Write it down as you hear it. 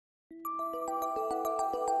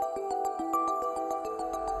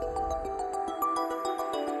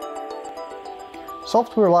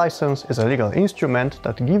Software license is a legal instrument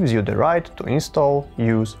that gives you the right to install,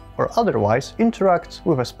 use, or otherwise interact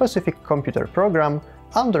with a specific computer program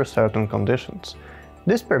under certain conditions.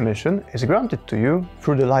 This permission is granted to you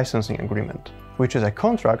through the licensing agreement, which is a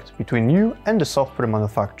contract between you and the software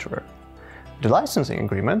manufacturer. The licensing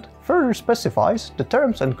agreement further specifies the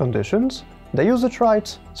terms and conditions, the usage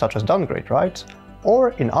rights, such as downgrade rights,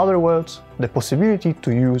 or in other words, the possibility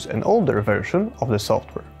to use an older version of the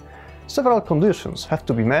software. Several conditions have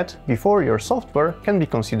to be met before your software can be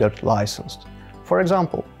considered licensed. For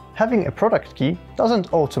example, having a product key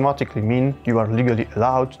doesn't automatically mean you are legally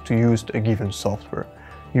allowed to use a given software.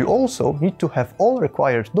 You also need to have all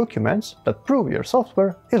required documents that prove your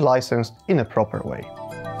software is licensed in a proper way.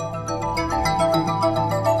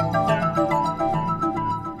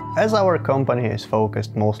 As our company is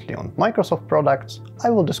focused mostly on Microsoft products, I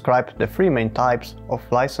will describe the three main types of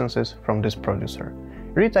licenses from this producer: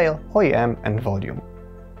 retail, OEM, and volume.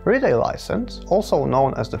 Retail license, also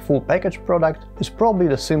known as the full package product, is probably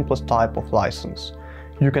the simplest type of license.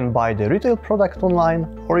 You can buy the retail product online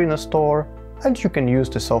or in a store, and you can use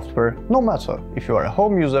the software no matter if you are a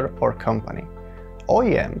home user or company.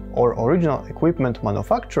 OEM, or Original Equipment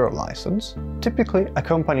Manufacturer license, typically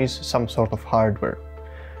accompanies some sort of hardware.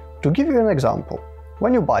 To give you an example,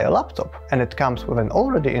 when you buy a laptop and it comes with an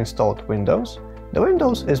already installed Windows, the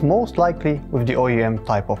Windows is most likely with the OEM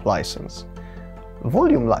type of license.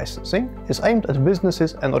 Volume licensing is aimed at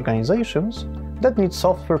businesses and organizations that need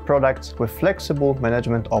software products with flexible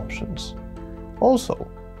management options. Also,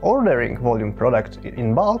 ordering volume product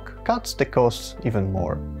in bulk cuts the costs even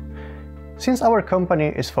more. Since our company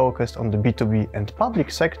is focused on the B2B and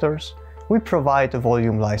public sectors, we provide a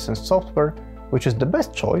volume licensed software, which is the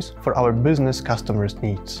best choice for our business customers'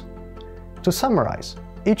 needs. To summarize,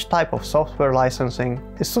 each type of software licensing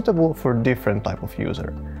is suitable for different type of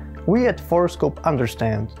user. We at Forscope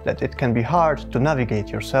understand that it can be hard to navigate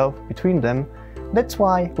yourself between them. That's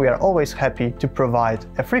why we are always happy to provide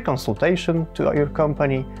a free consultation to your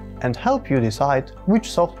company and help you decide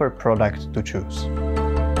which software product to choose.